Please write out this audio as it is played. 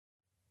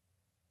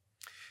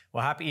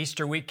Well, happy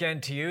Easter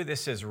weekend to you.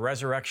 This is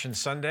Resurrection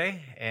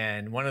Sunday,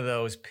 and one of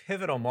those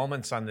pivotal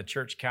moments on the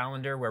church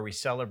calendar where we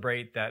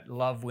celebrate that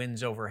love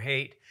wins over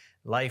hate,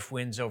 life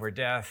wins over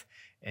death,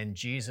 and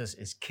Jesus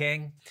is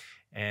King.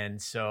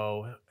 And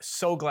so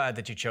glad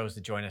that you chose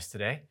to join us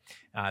today.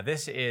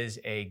 This is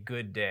a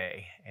good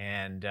day.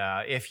 And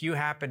if you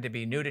happen to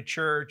be new to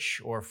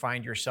church or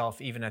find yourself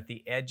even at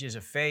the edges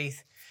of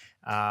faith,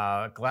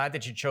 glad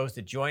that you chose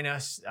to join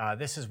us.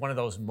 This is one of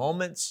those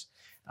moments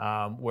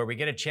where we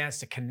get a chance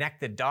to connect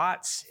the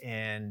dots.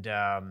 And,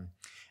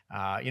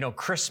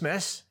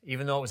 Christmas,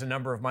 even though it was a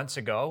number of months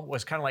ago,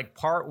 was kind of like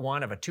part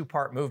one of a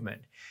two-part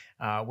movement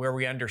where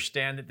we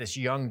understand that this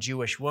young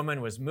Jewish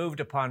woman was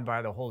moved upon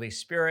by the Holy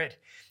Spirit.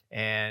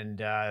 And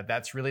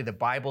that's really the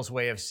Bible's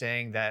way of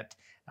saying that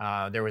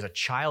there was a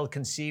child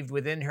conceived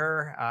within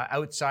her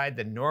outside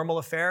the normal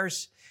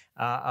affairs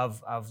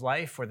of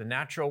life or the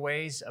natural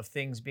ways of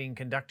things being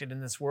conducted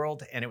in this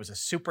world. And it was a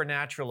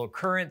supernatural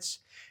occurrence.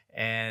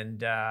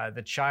 And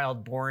the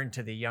child born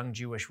to the young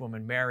Jewish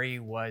woman Mary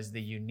was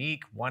the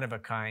unique,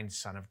 one-of-a-kind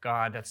Son of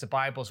God. That's the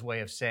Bible's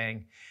way of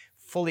saying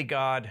fully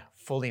God,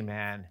 fully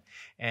man.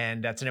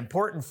 And that's an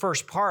important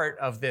first part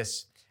of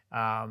this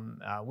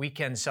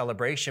weekend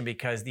celebration,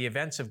 because the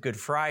events of Good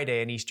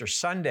Friday and Easter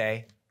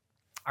Sunday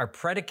are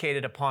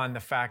predicated upon the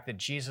fact that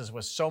Jesus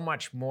was so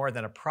much more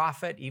than a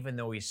prophet, even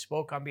though he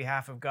spoke on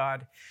behalf of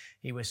God.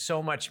 He was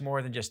so much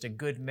more than just a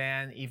good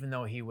man, even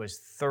though he was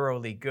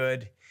thoroughly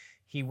good.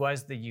 He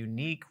was the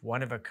unique,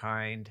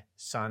 one-of-a-kind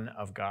Son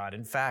of God.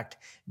 In fact,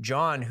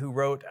 John, who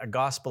wrote a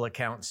gospel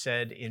account,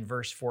 said in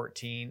verse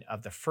 14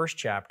 of the first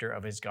chapter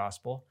of his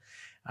gospel,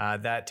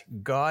 that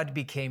God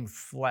became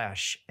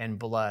flesh and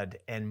blood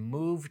and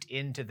moved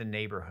into the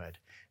neighborhood.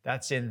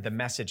 That's in the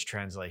Message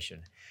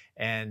translation.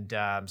 And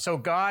so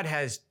God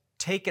has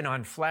taken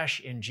on flesh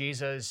in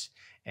Jesus,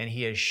 and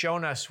he has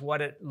shown us what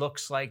it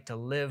looks like to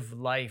live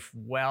life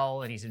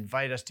well, and he's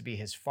invited us to be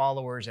his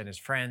followers and his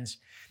friends.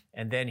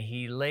 And then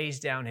he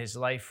lays down his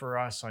life for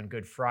us on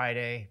Good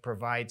Friday,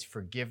 provides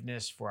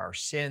forgiveness for our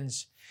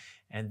sins,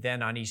 and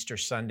then on Easter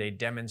Sunday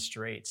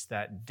demonstrates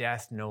that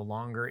death no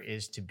longer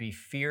is to be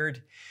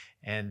feared,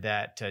 and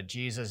that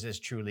Jesus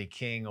is truly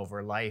King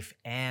over life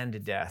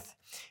and death.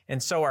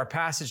 And so our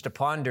passage to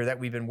ponder that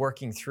we've been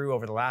working through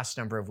over the last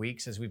number of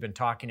weeks as we've been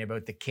talking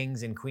about the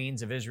kings and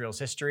queens of Israel's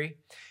history.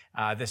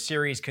 The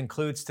series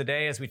concludes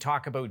today as we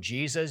talk about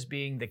Jesus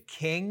being the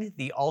King,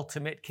 the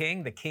ultimate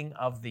King, the King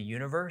of the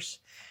universe.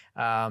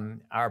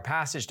 Our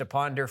passage to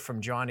ponder from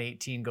John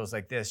 18 goes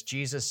like this.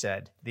 Jesus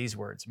said these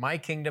words, "My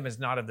kingdom is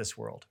not of this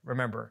world."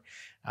 Remember,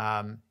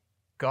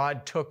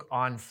 God took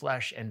on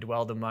flesh and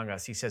dwelled among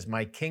us. He says,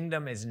 "My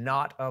kingdom is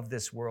not of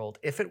this world.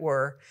 If it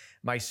were,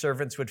 my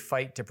servants would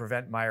fight to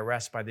prevent my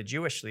arrest by the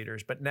Jewish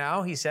leaders. But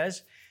now," he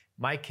says,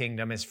 "my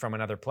kingdom is from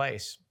another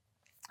place."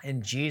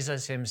 And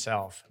Jesus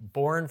himself,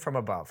 born from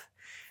above,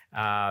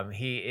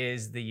 he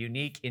is the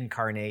unique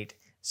incarnate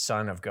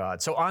Son of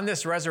God. So on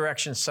this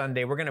Resurrection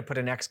Sunday, we're going to put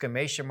an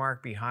exclamation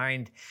mark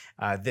behind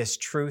this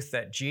truth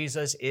that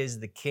Jesus is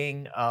the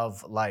King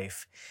of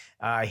life.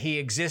 He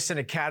exists in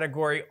a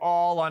category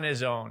all on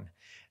his own.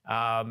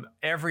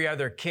 Every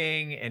other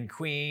king and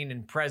queen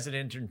and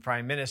president and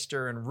prime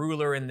minister and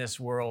ruler in this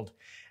world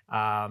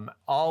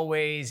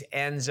always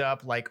ends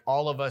up, like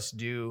all of us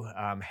do,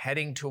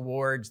 heading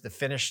towards the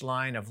finish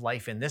line of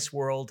life in this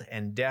world,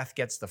 and death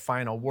gets the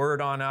final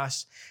word on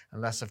us,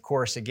 unless, of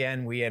course,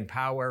 again, we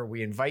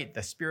invite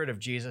the Spirit of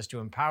Jesus to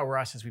empower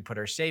us as we put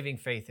our saving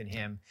faith in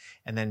him,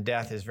 and then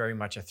death is very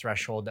much a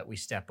threshold that we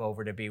step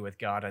over to be with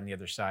God on the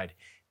other side.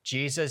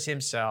 Jesus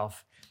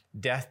himself,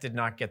 death did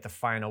not get the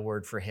final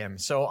word for him.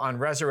 So on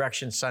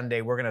Resurrection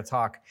Sunday, we're going to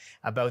talk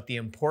about the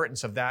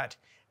importance of that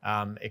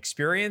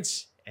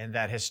experience and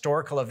that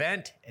historical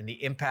event and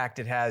the impact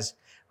it has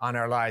on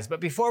our lives. But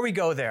before we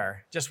go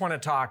there, just want to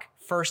talk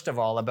first of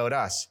all about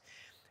us.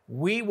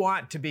 We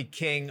want to be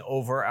king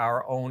over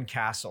our own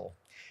castle.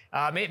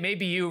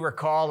 Maybe you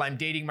recall, I'm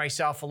dating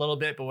myself a little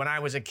bit, but when I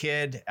was a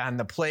kid on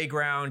the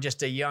playground,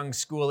 just a young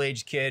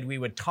school-aged kid, we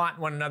would taunt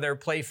one another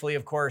playfully,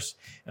 of course,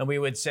 and we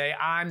would say,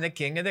 "I'm the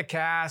king of the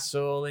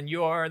castle, and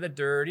you're the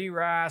dirty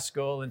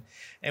rascal."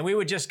 And we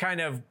would just kind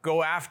of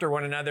go after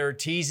one another,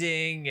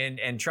 teasing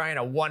and trying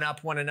to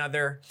one-up one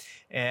another.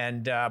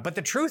 But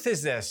the truth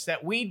is this,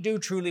 that we do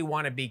truly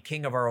want to be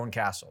king of our own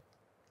castle.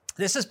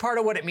 This is part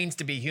of what it means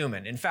to be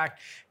human. In fact,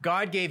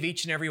 God gave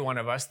each and every one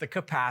of us the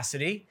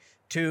capacity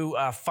to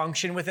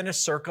function within a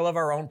circle of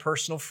our own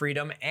personal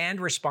freedom and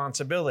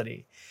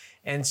responsibility.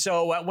 And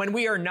so when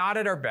we are not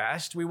at our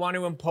best, we want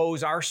to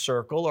impose our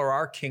circle or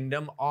our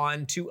kingdom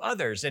onto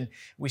others. And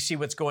we see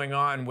what's going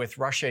on with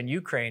Russia and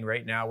Ukraine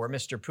right now, where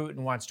Mr. Putin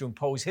wants to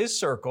impose his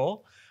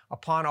circle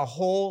upon a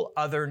whole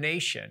other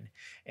nation.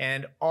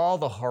 And all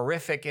the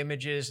horrific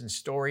images and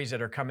stories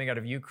that are coming out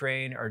of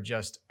Ukraine are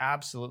just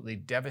absolutely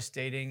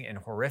devastating and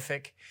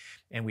horrific.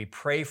 And we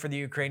pray for the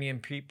Ukrainian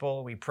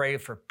people. We pray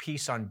for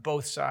peace on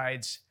both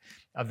sides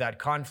of that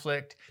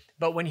conflict.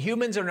 But when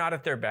humans are not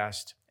at their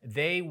best,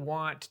 they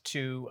want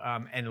to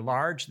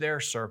enlarge their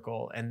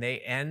circle, and they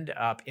end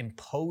up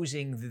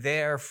imposing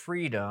their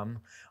freedom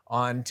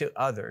onto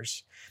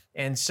others.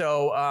 And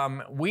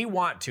so we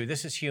want to,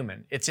 this is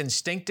human, it's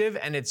instinctive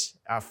and it's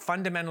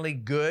fundamentally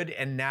good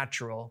and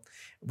natural.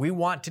 We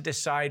want to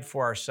decide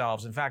for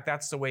ourselves. In fact,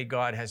 that's the way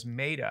God has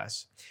made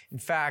us. In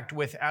fact,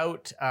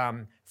 without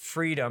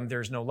freedom,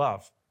 there's no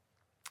love.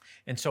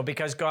 And so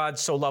because God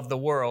so loved the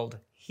world,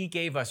 he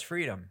gave us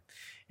freedom.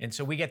 And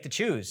so we get to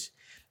choose.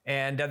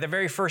 And the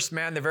very first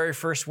man, the very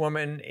first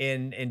woman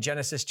in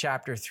Genesis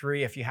chapter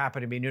 3, if you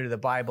happen to be new to the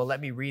Bible, let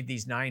me read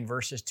these 9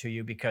 verses to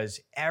you, because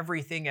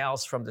everything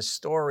else from the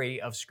story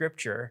of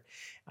Scripture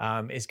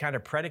is kind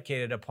of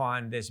predicated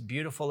upon this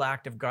beautiful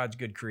act of God's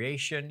good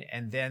creation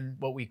and then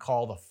what we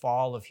call the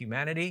fall of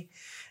humanity.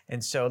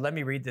 And so let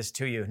me read this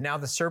to you. Now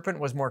the serpent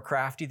was more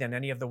crafty than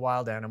any of the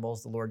wild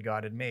animals the Lord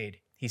God had made.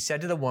 He said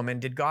to the woman,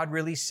 "Did God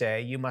really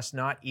say, 'You must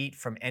not eat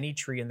from any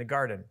tree in the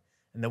garden'?"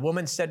 And the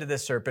woman said to the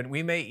serpent,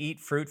 "We may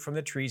eat fruit from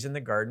the trees in the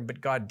garden, but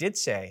God did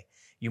say,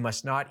 'You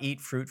must not eat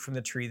fruit from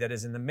the tree that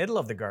is in the middle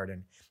of the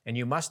garden, and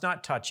you must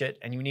not touch it,'"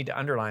 and you need to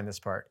underline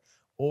this part,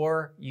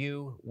 "or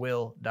you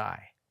will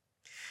die."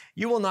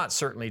 "You will not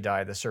certainly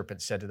die," the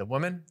serpent said to the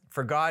woman,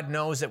 "for God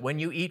knows that when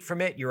you eat from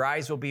it, your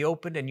eyes will be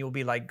opened and you will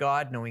be like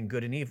God, knowing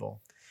good and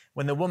evil."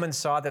 When the woman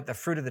saw that the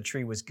fruit of the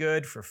tree was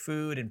good for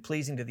food and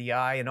pleasing to the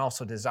eye and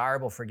also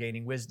desirable for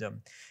gaining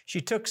wisdom, she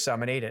took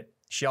some and ate it.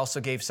 She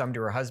also gave some to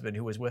her husband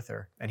who was with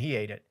her, and he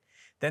ate it.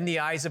 Then the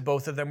eyes of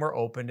both of them were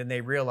opened, and they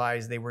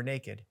realized they were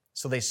naked.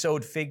 So they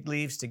sewed fig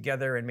leaves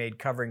together and made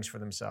coverings for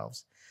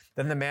themselves.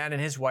 Then the man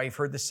and his wife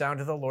heard the sound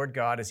of the Lord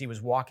God as he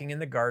was walking in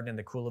the garden in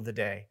the cool of the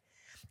day.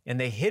 And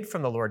they hid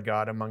from the Lord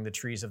God among the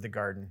trees of the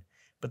garden.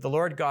 But the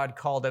Lord God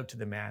called out to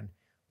the man,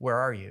 "Where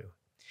are you?"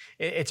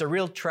 It's a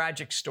real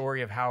tragic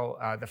story of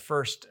how the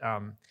first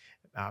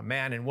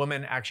man and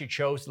woman actually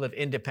chose to live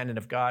independent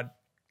of God,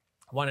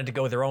 wanted to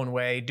go their own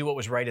way, do what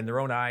was right in their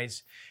own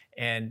eyes,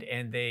 and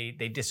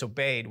they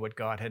disobeyed what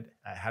God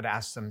had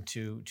asked them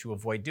to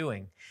avoid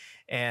doing.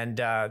 And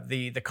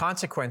the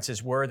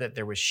consequences were that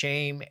there was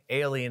shame,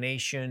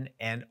 alienation,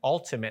 and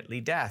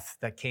ultimately death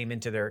that came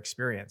into their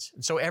experience.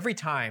 And so every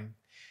time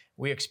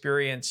we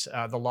experience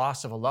the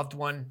loss of a loved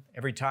one,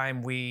 every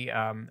time we,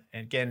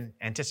 again,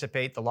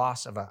 anticipate the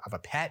loss of a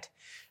pet,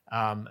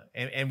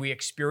 and we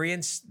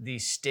experience the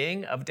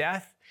sting of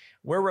death,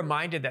 we're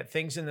reminded that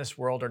things in this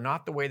world are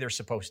not the way they're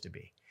supposed to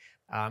be.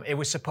 It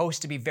was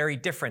supposed to be very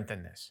different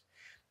than this.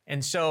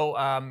 And so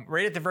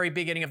right at the very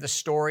beginning of the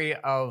story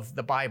of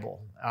the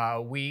Bible,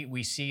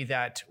 we see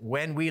that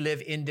when we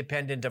live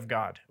independent of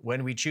God,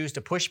 when we choose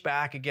to push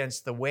back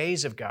against the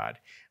ways of God,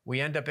 we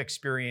end up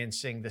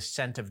experiencing the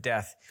scent of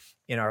death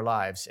in our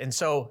lives. And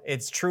so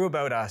it's true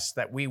about us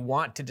that we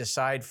want to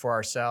decide for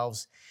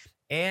ourselves,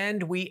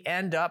 and we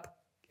end up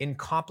in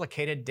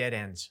complicated dead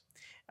ends.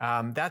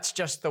 That's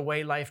just the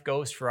way life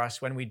goes for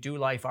us when we do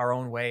life our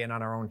own way and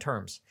on our own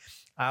terms.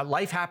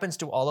 Life happens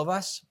to all of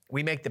us.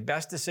 We make the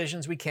best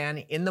decisions we can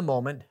in the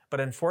moment,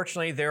 but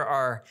unfortunately there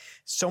are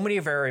so many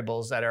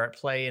variables that are at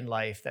play in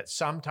life that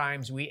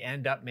sometimes we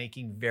end up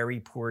making very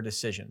poor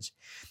decisions.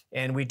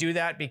 And we do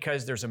that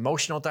because there's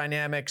emotional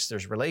dynamics,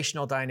 there's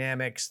relational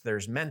dynamics,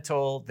 there's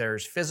mental,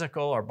 there's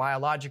physical or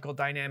biological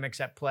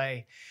dynamics at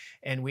play.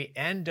 And we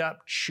end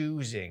up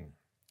choosing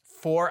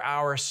for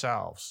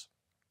ourselves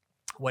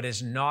what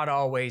is not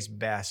always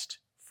best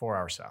for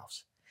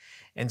ourselves.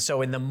 And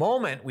so in the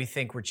moment, we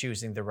think we're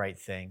choosing the right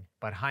thing,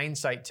 but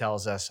hindsight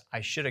tells us,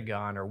 I should have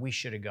gone, or we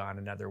should have gone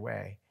another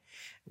way.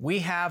 We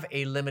have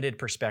a limited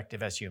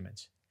perspective as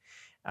humans.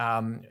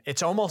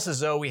 It's almost as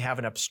though we have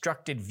an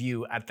obstructed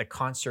view at the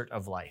concert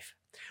of life.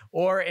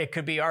 Or it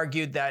could be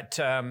argued that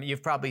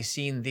you've probably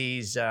seen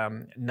these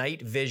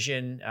night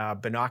vision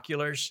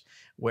binoculars,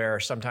 where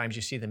sometimes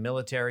you see the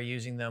military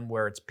using them,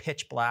 where it's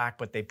pitch black,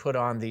 but they put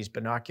on these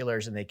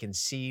binoculars and they can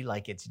see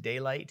like it's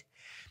daylight.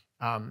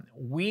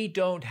 We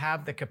don't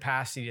have the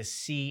capacity to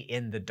see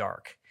in the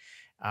dark.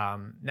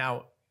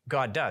 Now,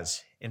 God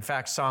does. In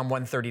fact, Psalm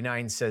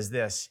 139 says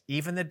this,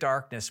 "Even the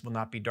darkness will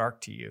not be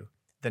dark to you.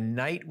 The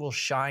night will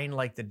shine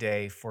like the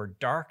day, for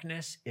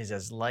darkness is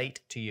as light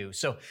to you."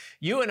 So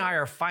you and I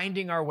are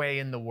finding our way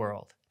in the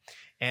world.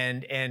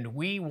 And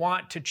we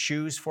want to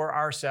choose for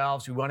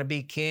ourselves. We want to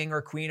be king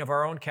or queen of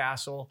our own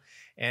castle.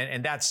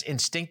 And that's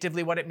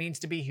instinctively what it means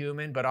to be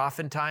human, but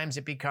oftentimes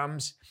it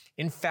becomes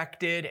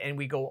infected and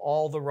we go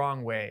all the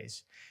wrong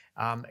ways.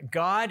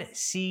 God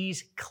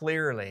sees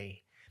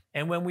clearly.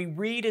 And when we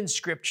read in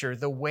Scripture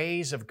the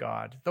ways of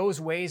God,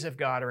 those ways of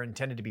God are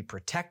intended to be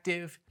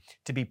protective,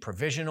 to be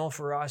provisional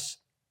for us,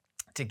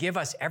 to give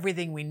us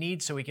everything we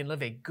need so we can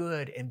live a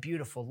good and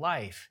beautiful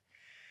life.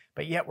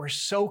 But yet we're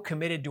so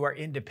committed to our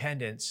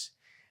independence,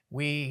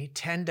 we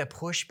tend to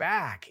push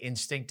back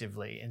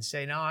instinctively and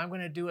say, no, I'm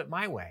going to do it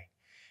my way.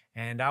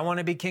 And I want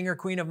to be king or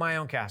queen of my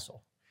own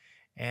castle.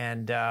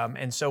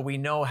 And so we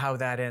know how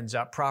that ends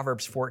up.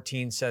 Proverbs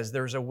 14 says,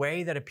 there's a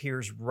way that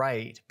appears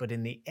right, but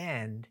in the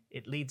end,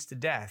 it leads to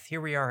death.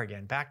 Here we are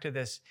again, back to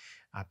this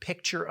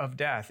picture of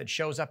death. It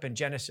shows up in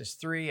Genesis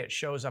 3. It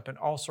shows up in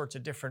all sorts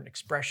of different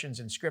expressions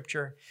in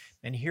Scripture.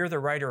 And here the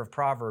writer of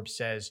Proverbs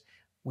says,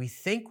 we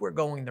think we're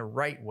going the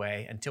right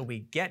way until we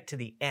get to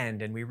the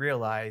end and we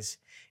realize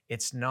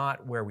it's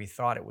not where we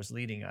thought it was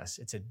leading us.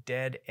 It's a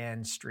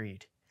dead-end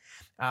street.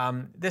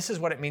 This is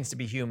what it means to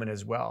be human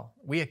as well.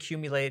 We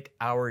accumulate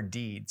our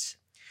deeds.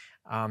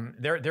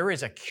 There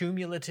is a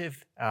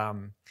cumulative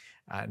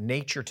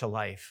nature to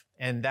life,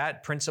 and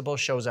that principle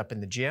shows up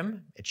in the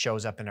gym. It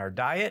shows up in our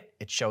diet.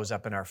 It shows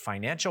up in our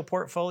financial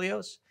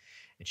portfolios.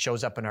 It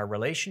shows up in our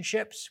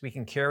relationships. We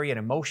can carry an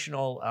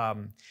emotional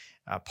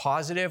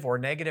positive or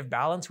negative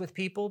balance with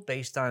people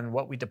based on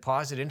what we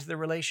deposit into the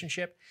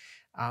relationship.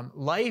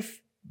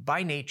 Life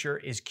by nature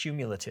is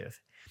cumulative.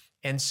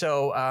 And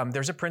so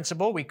there's a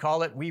principle, we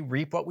call it, we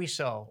reap what we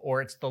sow,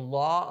 or it's the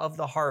law of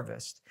the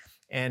harvest.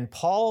 And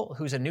Paul,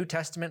 who's a New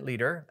Testament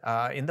leader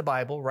in the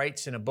Bible,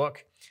 writes in a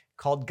book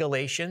called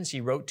Galatians. He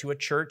wrote to a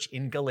church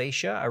in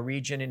Galatia, a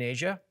region in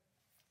Asia.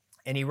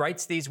 And he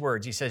writes these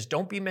words. He says,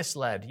 don't be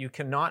misled. You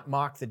cannot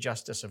mock the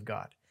justice of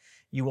God.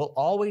 You will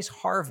always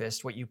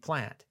harvest what you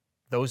plant.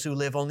 Those who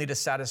live only to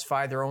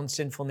satisfy their own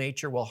sinful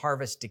nature will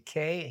harvest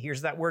decay,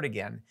 here's that word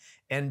again,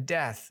 and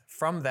death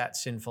from that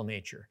sinful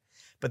nature.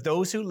 But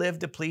those who live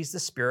to please the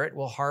Spirit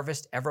will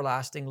harvest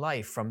everlasting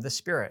life from the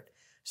Spirit.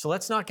 So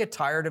let's not get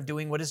tired of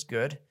doing what is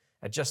good.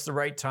 At just the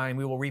right time,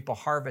 we will reap a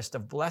harvest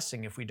of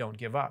blessing if we don't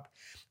give up.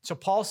 So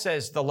Paul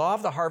says, the law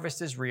of the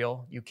harvest is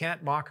real. You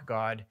can't mock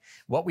God.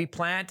 What we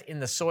plant in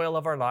the soil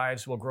of our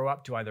lives will grow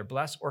up to either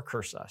bless or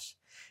curse us.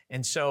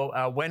 And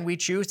so when we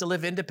choose to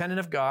live independent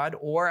of God,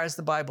 or as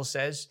the Bible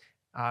says,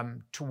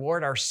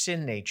 toward our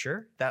sin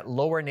nature, that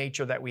lower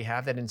nature that we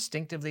have that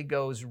instinctively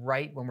goes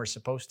right when we're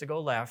supposed to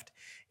go left,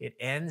 it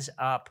ends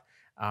up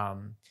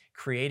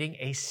creating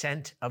a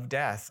scent of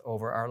death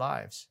over our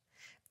lives.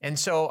 And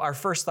so our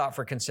first thought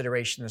for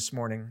consideration this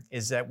morning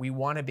is that we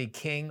want to be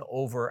king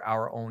over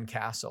our own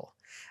castle.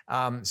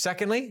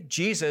 Secondly,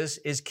 Jesus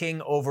is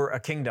king over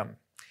a kingdom.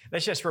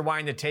 Let's just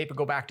rewind the tape and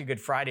go back to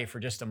Good Friday for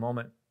just a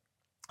moment.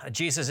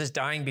 Jesus is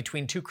dying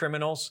between two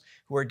criminals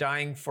who are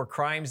dying for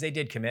crimes they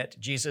did commit.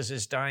 Jesus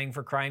is dying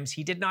for crimes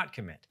he did not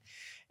commit.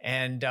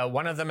 And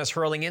one of them is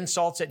hurling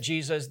insults at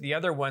Jesus. The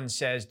other one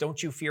says,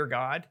 don't you fear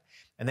God?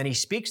 And then he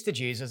speaks to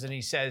Jesus and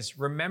he says,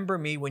 remember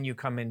me when you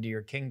come into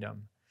your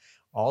kingdom.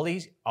 All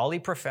he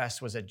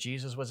professed was that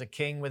Jesus was a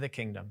king with a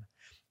kingdom.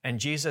 And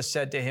Jesus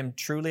said to him,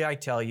 truly I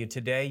tell you,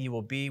 today you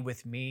will be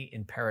with me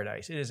in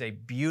paradise. It is a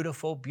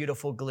beautiful,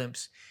 beautiful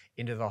glimpse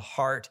into the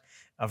heart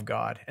of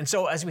God. And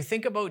so as we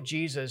think about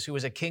Jesus, who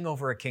is a king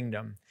over a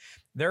kingdom,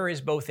 there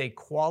is both a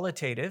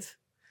qualitative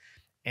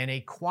and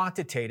a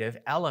quantitative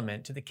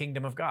element to the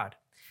kingdom of God.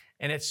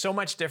 And it's so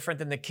much different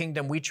than the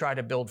kingdom we try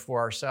to build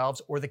for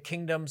ourselves or the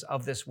kingdoms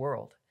of this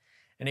world.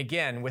 And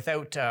again,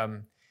 without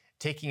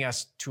taking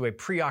us to a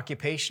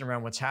preoccupation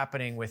around what's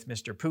happening with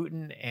Mr.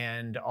 Putin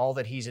and all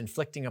that he's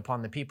inflicting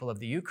upon the people of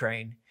the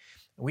Ukraine,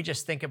 we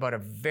just think about a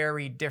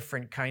very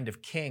different kind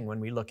of king when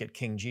we look at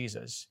King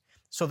Jesus.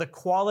 So the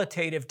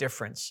qualitative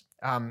difference,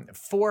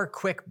 4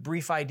 quick,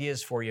 brief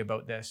ideas for you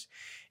about this.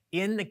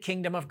 In the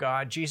kingdom of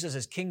God, Jesus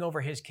is king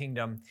over his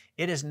kingdom.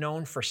 It is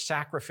known for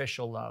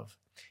sacrificial love.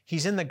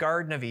 He's in the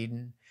Garden of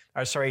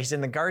he's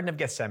in the Garden of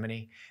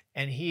Gethsemane,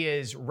 and he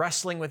is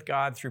wrestling with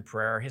God through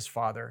prayer, his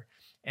Father,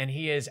 and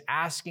he is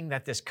asking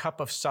that this cup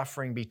of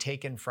suffering be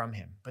taken from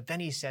him. But then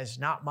he says,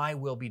 not my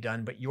will be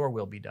done, but your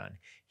will be done.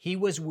 He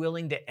was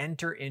willing to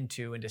enter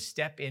into and to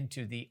step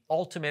into the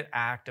ultimate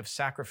act of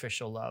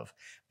sacrificial love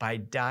by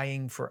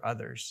dying for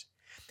others.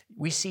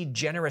 We see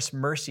generous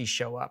mercy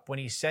show up when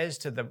he says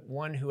to the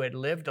one who had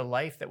lived a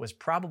life that was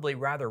probably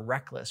rather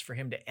reckless for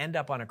him to end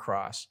up on a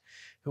cross,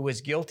 who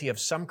was guilty of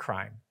some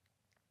crime.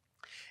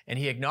 And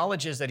he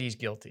acknowledges that he's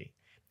guilty.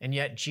 And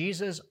yet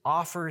Jesus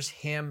offers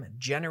him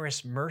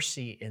generous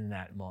mercy in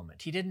that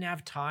moment. He didn't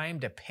have time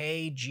to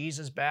pay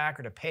Jesus back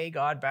or to pay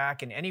God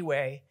back in any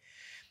way.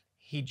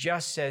 He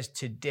just says,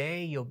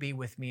 today you'll be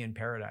with me in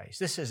paradise.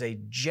 This is a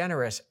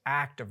generous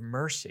act of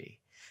mercy.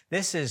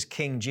 This is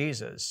King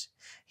Jesus.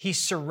 He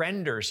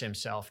surrenders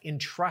himself in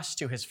trust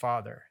to his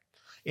Father.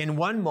 In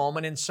one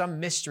moment, in some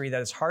mystery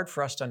that is hard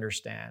for us to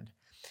understand,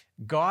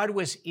 God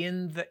was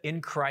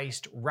in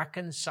Christ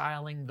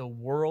reconciling the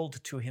world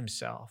to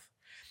himself.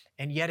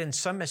 And yet in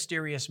some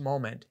mysterious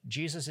moment,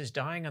 Jesus is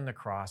dying on the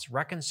cross,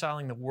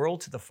 reconciling the world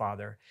to the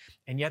Father.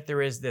 And yet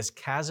there is this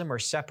chasm or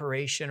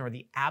separation or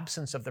the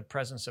absence of the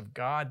presence of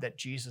God that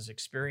Jesus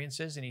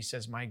experiences. And he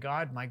says, my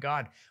God,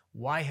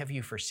 why have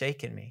you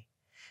forsaken me?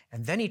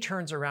 And then he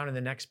turns around in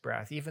the next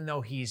breath, even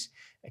though he's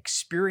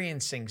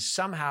experiencing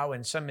somehow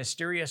in some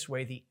mysterious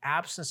way the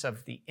absence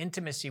of the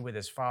intimacy with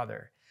his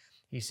Father.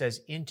 He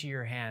says, into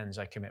your hands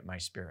I commit my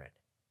spirit.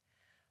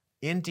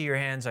 Into your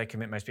hands I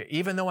commit my spirit.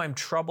 Even though I'm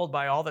troubled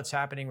by all that's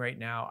happening right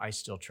now, I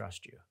still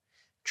trust you.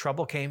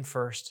 Trouble came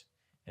first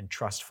and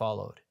trust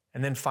followed.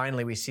 And then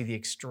finally, we see the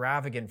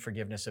extravagant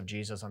forgiveness of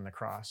Jesus on the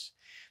cross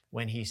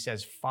when he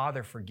says,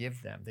 Father,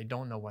 forgive them. They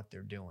don't know what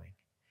they're doing.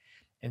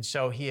 And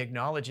so he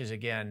acknowledges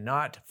again,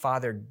 not,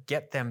 Father,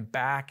 get them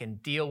back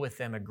and deal with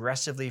them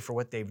aggressively for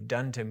what they've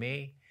done to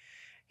me.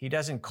 He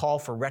doesn't call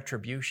for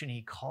retribution.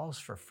 He calls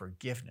for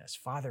forgiveness.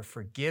 Father,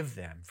 forgive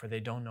them, for they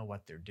don't know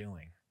what they're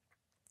doing.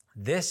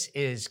 This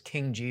is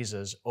King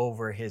Jesus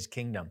over his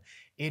kingdom.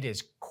 It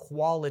is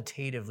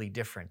qualitatively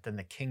different than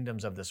the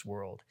kingdoms of this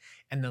world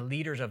and the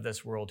leaders of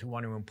this world who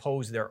want to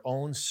impose their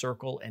own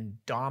circle and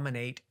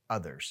dominate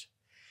others.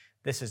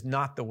 This is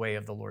not the way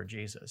of the Lord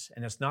Jesus,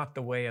 and it's not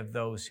the way of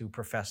those who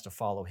profess to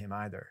follow him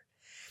either.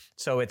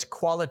 So it's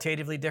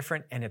qualitatively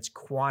different and it's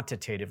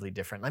quantitatively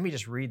different. Let me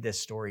just read this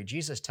story.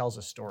 Jesus tells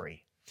a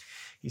story.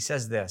 He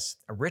says this,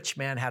 a rich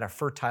man had a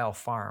fertile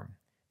farm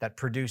that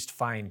produced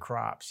fine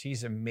crops.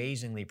 He's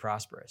amazingly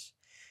prosperous.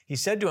 He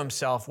said to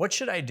himself, what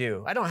should I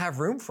do? I don't have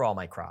room for all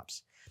my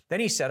crops. Then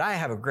he said, I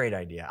have a great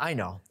idea. I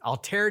know. I'll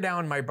tear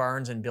down my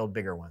barns and build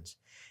bigger ones.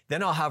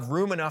 Then I'll have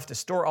room enough to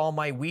store all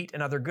my wheat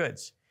and other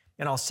goods.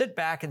 And I'll sit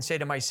back and say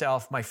to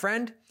myself, my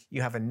friend,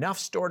 you have enough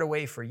stored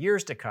away for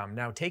years to come.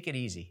 Now take it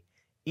easy.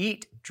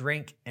 Eat,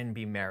 drink, and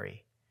be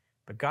merry.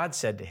 But God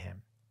said to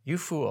him, you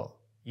fool,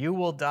 you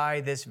will die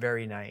this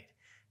very night.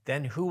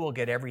 Then who will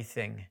get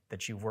everything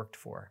that you've worked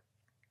for?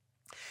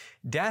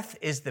 Death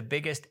is the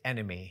biggest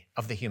enemy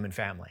of the human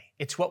family.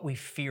 It's what we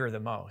fear the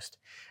most.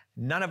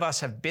 None of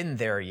us have been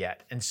there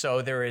yet. And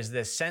so there is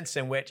this sense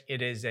in which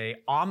it is an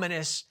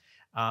ominous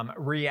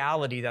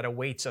reality that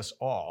awaits us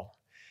all.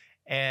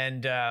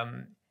 And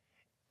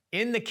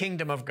in the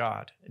kingdom of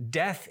God,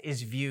 death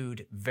is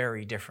viewed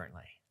very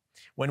differently.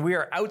 When we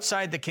are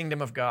outside the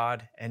kingdom of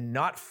God and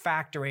not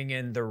factoring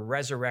in the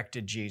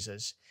resurrected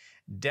Jesus,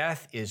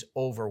 death is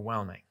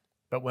overwhelming.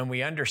 But when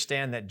we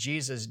understand that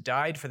Jesus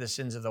died for the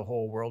sins of the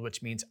whole world,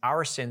 which means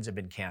our sins have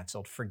been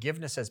canceled,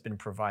 forgiveness has been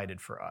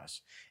provided for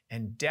us,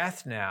 and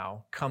death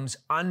now comes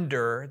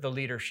under the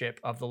leadership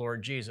of the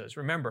Lord Jesus.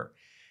 Remember,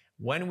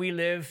 when we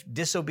live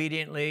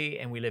disobediently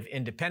and we live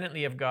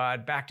independently of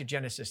God, back to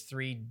Genesis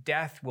 3,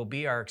 death will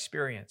be our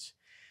experience.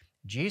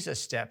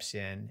 Jesus steps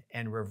in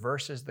and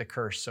reverses the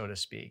curse, so to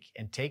speak,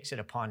 and takes it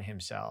upon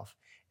himself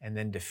and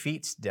then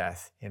defeats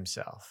death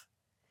himself.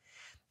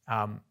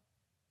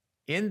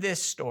 In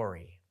this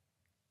story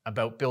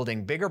about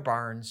building bigger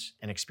barns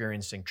and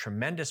experiencing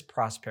tremendous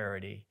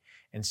prosperity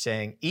and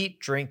saying, eat,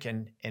 drink,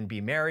 and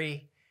be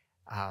merry,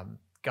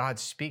 God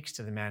speaks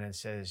to the man and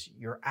says,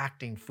 you're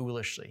acting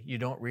foolishly. You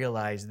don't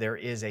realize there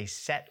is a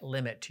set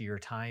limit to your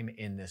time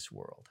in this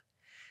world.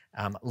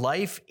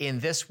 Life in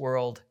this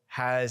world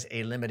has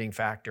a limiting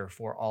factor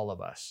for all of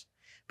us.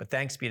 But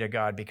thanks be to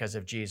God, because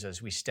of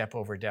Jesus, we step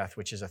over death,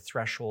 which is a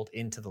threshold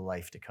into the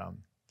life to come.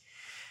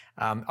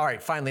 All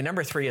right, finally,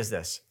 number 3 is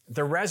this.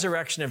 The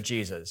resurrection of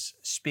Jesus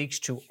speaks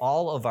to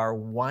all of our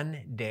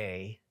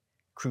one-day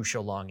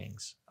crucial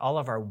longings, all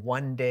of our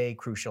one-day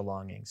crucial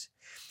longings.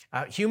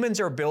 Humans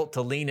are built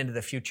to lean into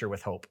the future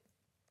with hope.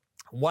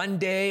 One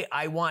day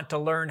I want to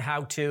learn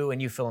how to,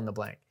 and you fill in the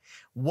blank.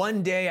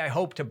 One day I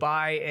hope to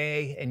buy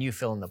a, and you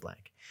fill in the blank.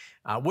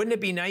 Wouldn't it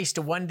be nice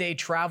to one day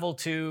travel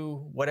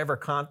to whatever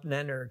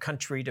continent or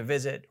country to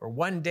visit? Or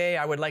one day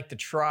I would like to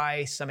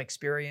try some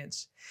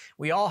experience.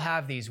 We all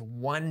have these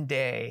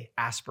one-day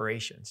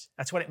aspirations.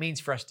 That's what it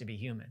means for us to be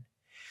human.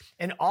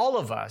 And all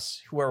of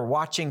us who are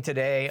watching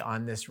today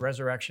on this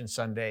Resurrection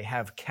Sunday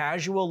have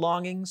casual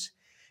longings,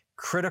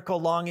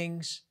 critical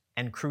longings,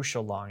 and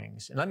crucial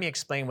longings. And let me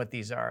explain what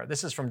these are.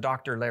 This is from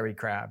Dr. Larry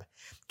Crabb.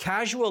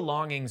 Casual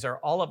longings are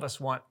all of us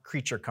want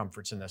creature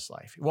comforts in this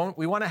life.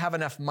 We want to have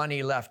enough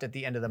money left at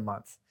the end of the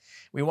month.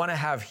 We want to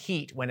have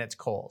heat when it's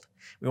cold.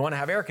 We want to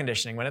have air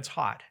conditioning when it's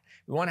hot.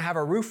 We want to have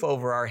a roof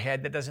over our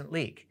head that doesn't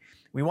leak.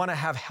 We want to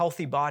have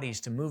healthy bodies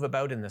to move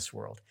about in this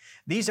world.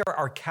 These are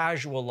our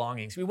casual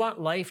longings. We want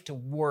life to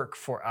work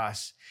for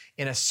us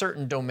in a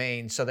certain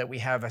domain so that we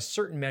have a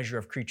certain measure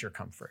of creature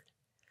comfort.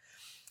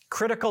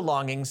 Critical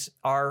longings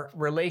are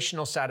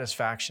relational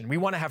satisfaction. We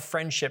want to have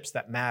friendships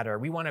that matter.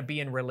 We want to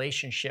be in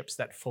relationships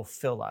that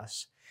fulfill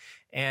us.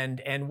 And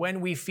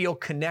when we feel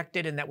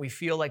connected and that we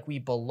feel like we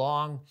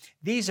belong,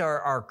 these are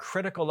our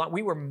critical.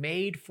 We were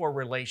made for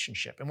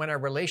relationship. And when our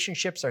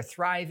relationships are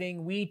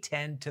thriving, we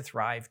tend to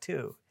thrive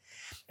too.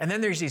 And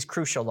then there's these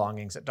crucial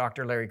longings that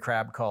Dr. Larry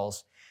Crabb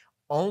calls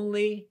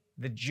only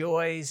the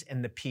joys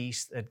and the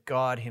peace that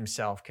God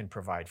himself can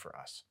provide for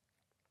us.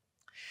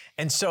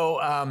 And so,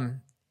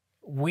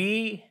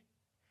 we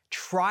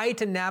try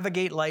to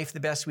navigate life the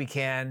best we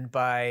can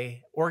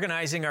by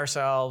organizing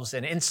ourselves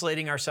and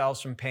insulating ourselves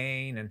from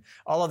pain and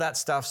all of that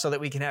stuff so that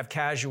we can have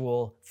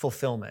casual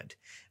fulfillment.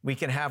 We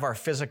can have our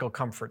physical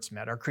comforts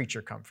met, our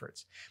creature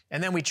comforts.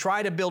 And then we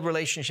try to build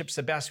relationships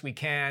the best we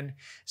can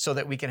so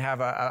that we can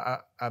have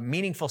a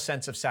meaningful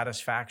sense of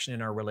satisfaction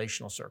in our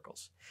relational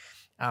circles.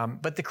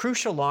 But the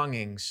crucial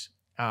longings,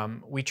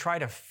 we try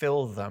to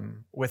fill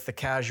them with the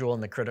casual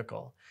and the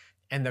critical.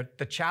 And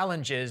the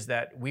challenge is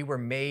that we were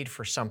made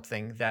for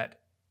something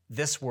that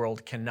this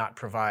world cannot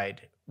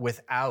provide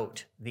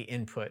without the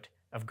input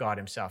of God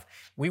himself.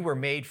 We were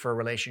made for a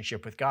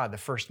relationship with God, the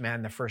first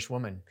man, the first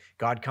woman.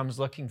 God comes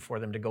looking for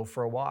them to go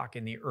for a walk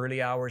in the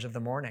early hours of the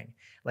morning,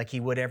 like he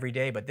would every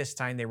day, but this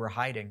time they were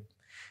hiding.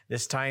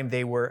 This time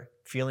they were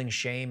feeling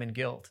shame and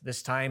guilt.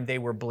 This time they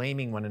were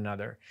blaming one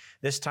another.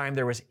 This time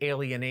there was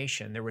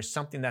alienation. There was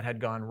something that had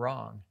gone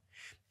wrong.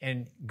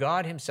 And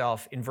God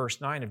himself in verse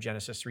 9 of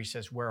Genesis 3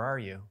 says, where are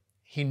you?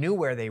 He knew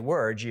where they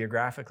were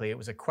geographically. It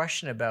was a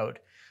question about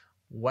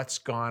what's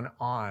gone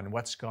on,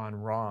 what's gone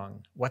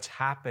wrong, what's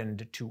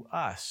happened to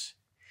us.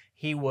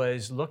 He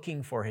was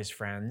looking for his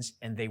friends,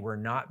 and they were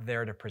not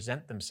there to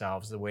present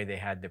themselves the way they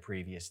had the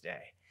previous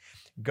day.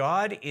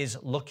 God is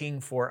looking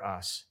for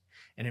us.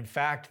 And in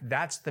fact,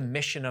 that's the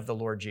mission of the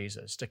Lord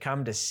Jesus, to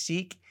come to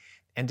seek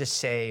and to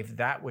save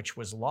that which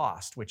was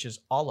lost, which is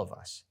all of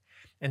us.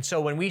 And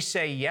so when we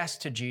say yes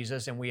to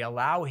Jesus and we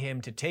allow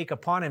him to take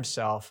upon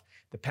himself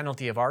the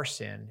penalty of our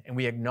sin, and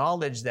we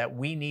acknowledge that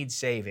we need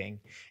saving,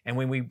 and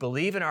when we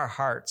believe in our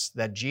hearts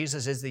that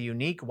Jesus is the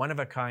unique,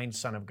 one-of-a-kind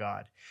Son of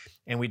God,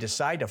 and we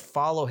decide to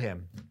follow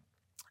him,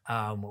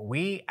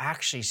 we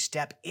actually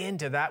step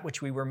into that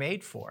which we were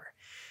made for.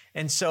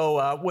 And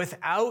so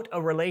without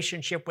a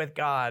relationship with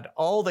God,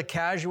 all the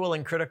casual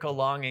and critical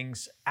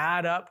longings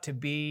add up to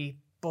be,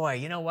 boy,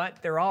 you know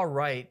what? They're all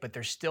right, but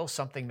there's still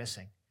something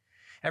missing.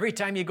 Every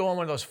time you go on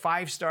one of those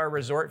 5-star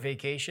resort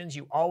vacations,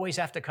 you always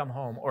have to come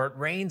home, or it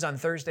rains on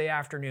Thursday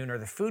afternoon, or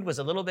the food was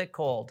a little bit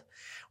cold,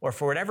 or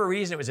for whatever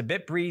reason, it was a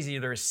bit breezy, or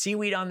there was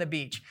seaweed on the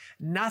beach.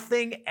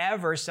 Nothing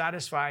ever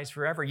satisfies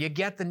forever. You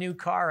get the new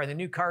car, and the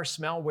new car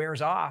smell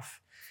wears off.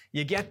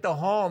 You get the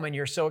home and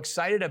you're so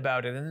excited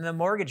about it, and then the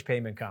mortgage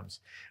payment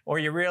comes. Or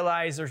you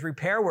realize there's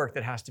repair work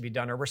that has to be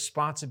done, or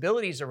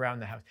responsibilities around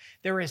the house.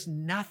 There is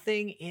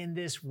nothing in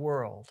this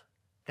world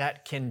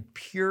that can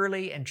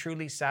purely and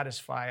truly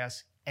satisfy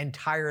us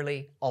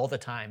entirely all the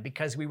time,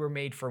 because we were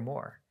made for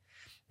more.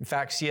 In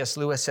fact, C.S.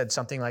 Lewis said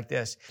something like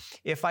this: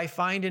 if I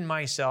find in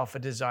myself a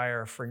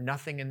desire for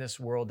nothing in this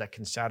world that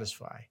can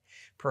satisfy,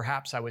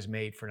 perhaps I was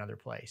made for another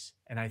place.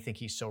 And I think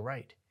he's so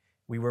right.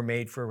 We were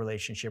made for a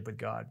relationship with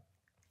God.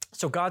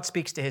 So God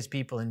speaks to his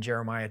people in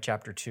Jeremiah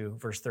chapter 2,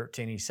 verse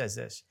 13. He says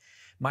this: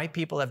 my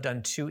people have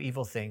done 2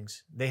 evil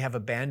things. They have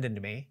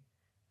abandoned me,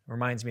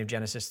 reminds me of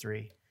Genesis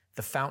 3,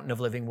 the fountain of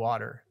living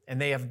water,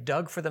 and they have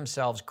dug for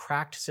themselves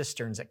cracked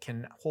cisterns that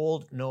can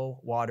hold no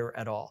water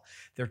at all.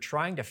 They're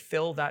trying to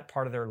fill that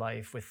part of their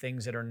life with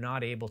things that are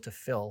not able to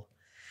fill.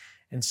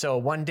 And so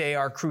one day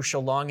our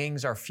crucial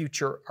longings are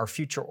future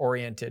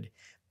oriented,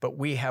 but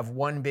we have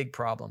one big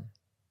problem.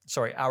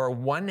 Our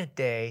one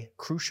day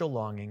crucial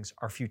longings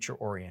are future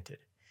oriented,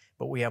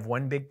 but we have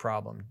one big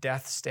problem.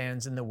 Death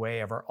stands in the way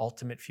of our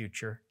ultimate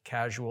future,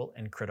 casual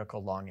and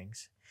critical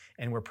longings,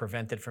 and we're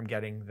prevented from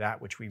getting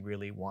that which we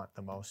really want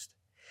the most.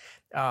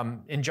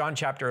 In John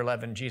chapter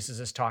 11, Jesus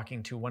is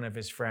talking to one of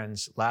his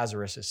friends,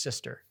 Lazarus, his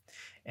sister,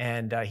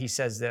 and he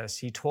says this.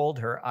 He told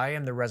her, I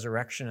am the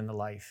resurrection and the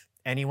life.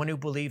 Anyone who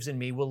believes in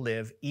me will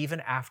live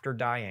even after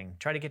dying.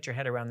 Try to get your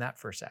head around that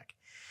for a sec.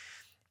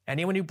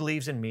 Anyone who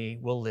believes in me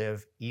will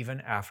live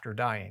even after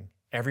dying.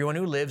 Everyone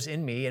who lives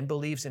in me and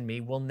believes in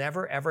me will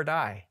never, ever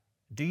die.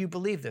 Do you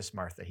believe this,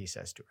 Martha? He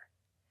says to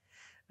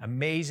her.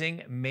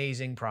 Amazing,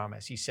 amazing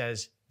promise. He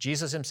says,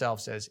 Jesus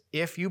himself says,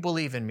 if you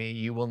believe in me,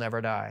 you will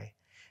never die.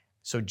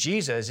 So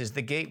Jesus is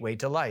the gateway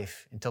to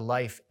life, and to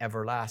life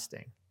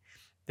everlasting.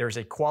 There's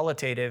a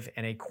qualitative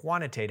and a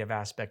quantitative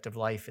aspect of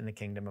life in the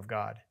kingdom of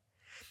God.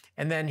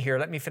 And then here,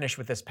 let me finish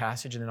with this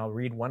passage, and then I'll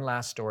read one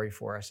last story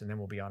for us, and then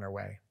we'll be on our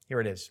way.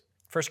 Here it is.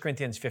 1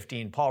 Corinthians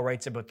 15, Paul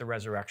writes about the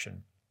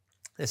resurrection.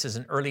 This is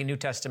an early New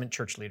Testament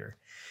church leader.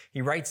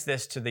 He writes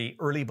this to the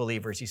early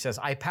believers. He says,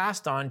 I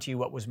passed on to you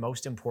what was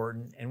most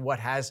important and what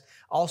has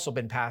also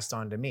been passed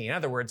on to me. In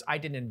other words, I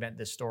didn't invent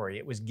this story.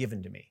 It was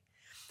given to me.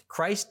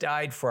 Christ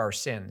died for our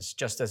sins,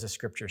 just as the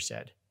scripture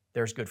said.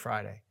 There's Good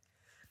Friday.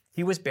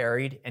 He was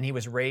buried and he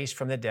was raised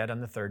from the dead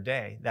on the 3rd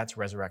day. That's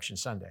Resurrection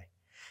Sunday,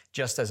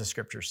 just as the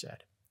scripture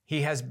said.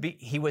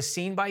 He was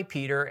seen by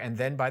Peter and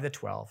then by the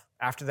 12.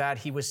 After that,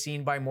 he was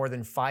seen by more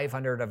than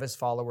 500 of his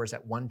followers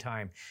at one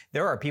time.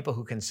 There are people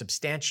who can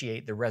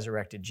substantiate the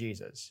resurrected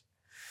Jesus,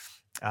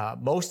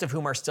 most of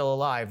whom are still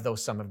alive, though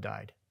some have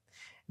died.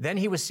 Then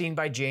he was seen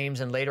by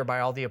James and later by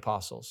all the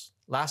apostles.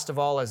 Last of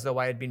all, as though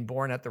I had been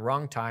born at the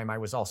wrong time,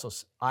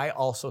 I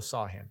also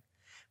saw him.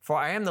 For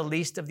I am the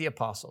least of the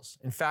apostles.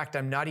 In fact,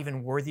 I'm not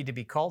even worthy to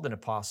be called an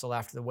apostle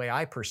after the way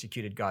I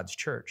persecuted God's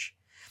church.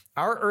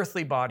 Our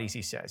earthly bodies,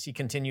 he says, he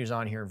continues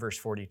on here in verse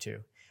 42.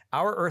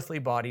 Our earthly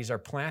bodies are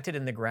planted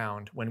in the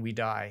ground when we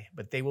die,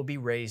 but they will be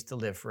raised to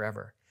live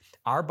forever.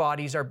 Our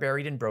bodies are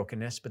buried in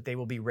brokenness, but they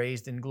will be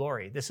raised in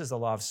glory. This is the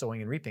law of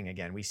sowing and reaping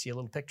again. We see a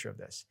little picture of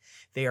this.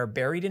 They are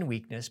buried in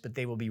weakness, but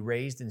they will be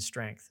raised in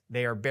strength.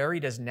 They are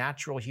buried as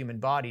natural human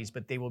bodies,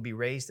 but they will be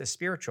raised as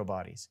spiritual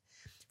bodies.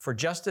 For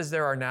just as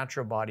there are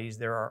natural bodies,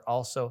 there are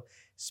also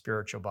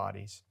spiritual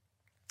bodies.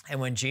 And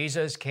when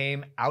Jesus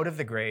came out of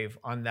the grave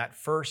on that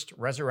first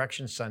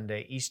Resurrection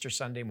Sunday, Easter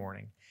Sunday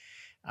morning,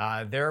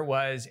 there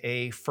was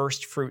a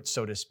first fruit,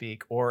 so to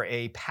speak, or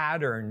a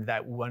pattern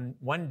that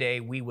one day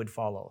we would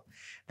follow.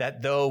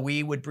 That though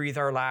we would breathe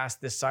our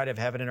last this side of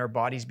heaven and our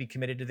bodies be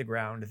committed to the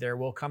ground, there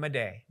will come a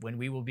day when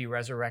we will be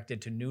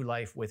resurrected to new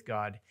life with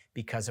God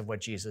because of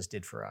what Jesus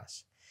did for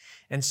us.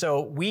 And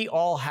so we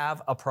all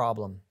have a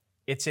problem.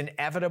 It's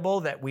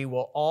inevitable that we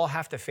will all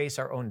have to face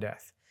our own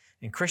death.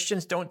 And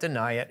Christians don't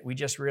deny it. We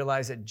just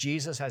realize that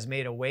Jesus has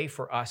made a way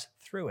for us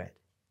through it.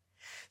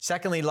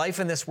 Secondly, life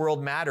in this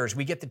world matters.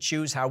 We get to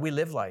choose how we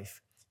live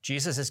life.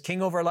 Jesus is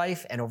king over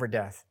life and over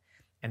death.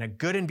 And a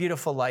good and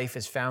beautiful life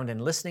is found in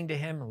listening to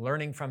him,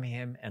 learning from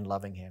him, and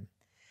loving him.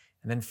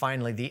 And then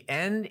finally, the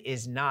end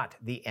is not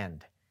the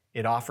end.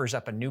 It offers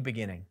up a new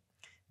beginning.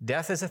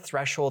 Death is a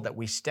threshold that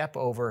we step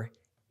over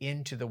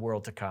into the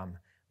world to come,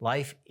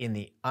 life in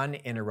the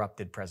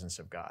uninterrupted presence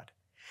of God.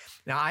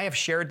 Now, I have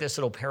shared this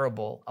little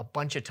parable a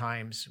bunch of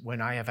times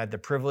when I have had the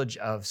privilege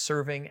of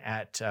serving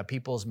at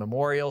people's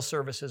memorial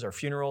services or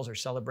funerals or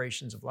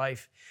celebrations of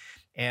life.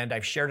 And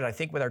I've shared it, I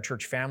think, with our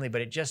church family,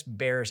 but it just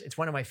bears, it's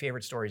one of my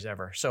favorite stories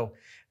ever. So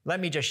let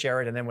me just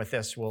share it, and then with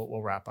this,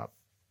 we'll wrap up.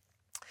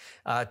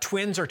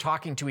 Twins are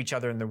talking to each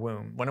other in the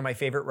womb. One of my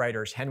favorite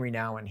writers, Henry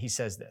Nouwen, he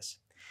says this.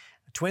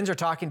 Twins are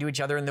talking to each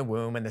other in the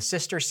womb, and the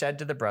sister said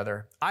to the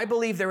brother, "I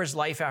believe there is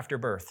life after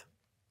birth."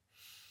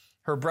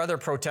 Her brother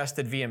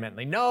protested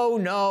vehemently,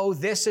 No,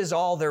 this is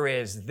all there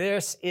is.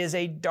 This is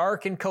a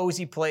dark and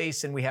cozy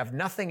place, and we have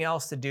nothing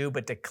else to do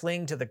but to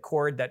cling to the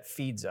cord that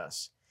feeds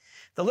us."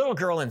 The little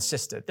girl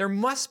insisted, "There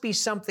must be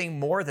something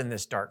more than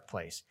this dark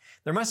place.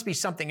 There must be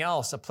something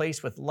else, a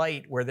place with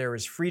light where there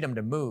is freedom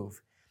to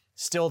move."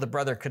 Still, the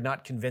brother could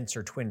not convince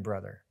her twin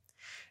brother.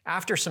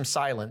 After some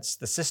silence,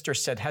 the sister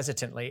said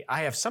hesitantly,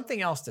 "I have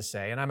something else to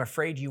say, and I'm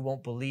afraid you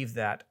won't believe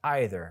that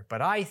either,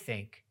 but I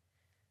think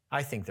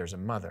there's a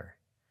mother."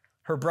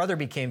 Her brother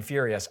became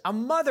furious. "A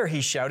mother,"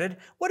 he shouted.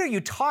 "What are you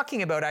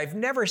talking about? I've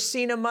never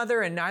seen a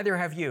mother, and neither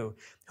have you.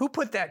 Who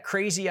put that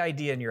crazy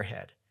idea in your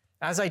head?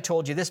 As I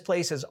told you, this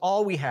place is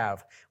all we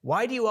have.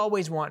 Why do you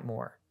always want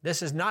more?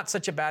 This is not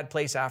such a bad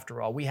place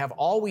after all. We have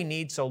all we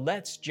need, so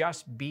let's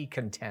just be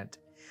content."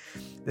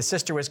 The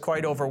sister was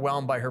quite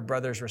overwhelmed by her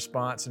brother's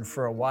response and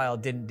for a while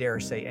didn't dare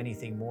say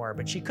anything more,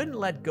 but she couldn't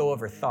let go of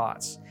her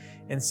thoughts.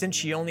 And since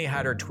she only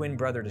had her twin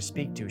brother to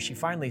speak to, she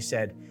finally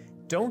said,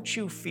 "Don't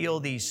you feel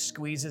these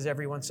squeezes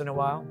every once in a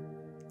while?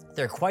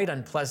 They're quite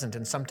unpleasant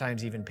and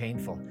sometimes even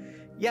painful."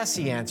 "Yes,"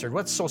 he answered.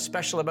 "What's so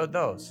special about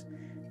those?"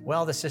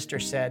 "Well," the sister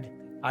said,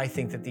 "I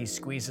think that these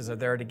squeezes are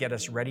there to get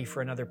us ready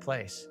for another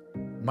place,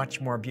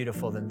 much more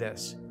beautiful than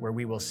this, where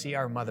we will see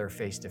our mother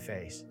face to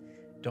face.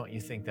 Don't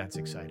you think that's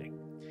exciting?"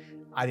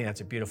 I think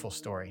that's a beautiful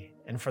story.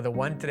 And for the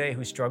one today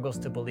who struggles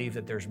to believe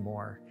that there's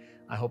more,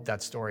 I hope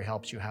that story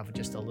helps you have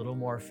just a little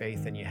more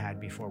faith than you had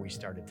before we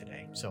started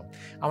today. So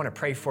I want to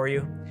pray for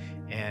you,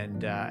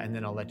 and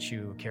then I'll let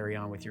you carry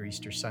on with your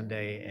Easter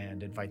Sunday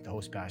and invite the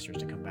host pastors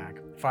to come back.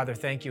 Father,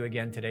 thank you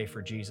again today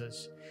for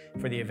Jesus,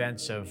 for the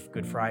events of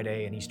Good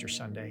Friday and Easter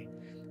Sunday.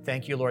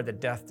 Thank you, Lord,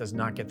 that death does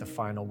not get the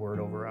final word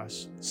over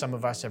us. Some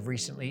of us have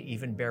recently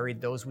even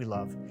buried those we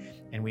love,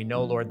 and we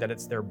know, Lord, that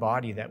it's their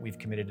body that we've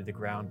committed to the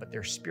ground, but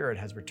their spirit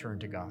has returned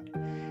to God.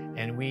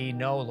 And we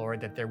know, Lord,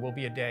 that there will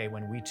be a day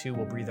when we too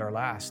will breathe our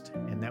last,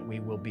 and that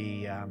we will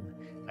be,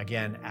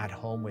 again, at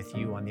home with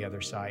you on the other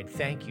side.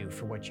 Thank you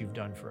for what you've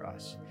done for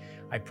us.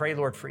 I pray,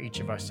 Lord, for each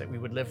of us that we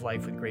would live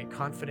life with great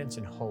confidence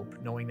and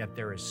hope, knowing that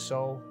there is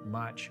so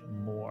much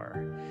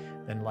more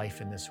than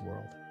life in this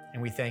world.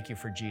 And we thank you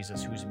for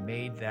Jesus, who's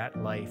made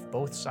that life,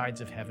 both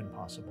sides of heaven,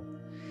 possible.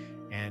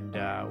 And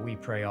we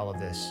pray all of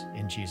this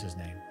in Jesus'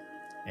 name.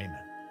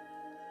 Amen.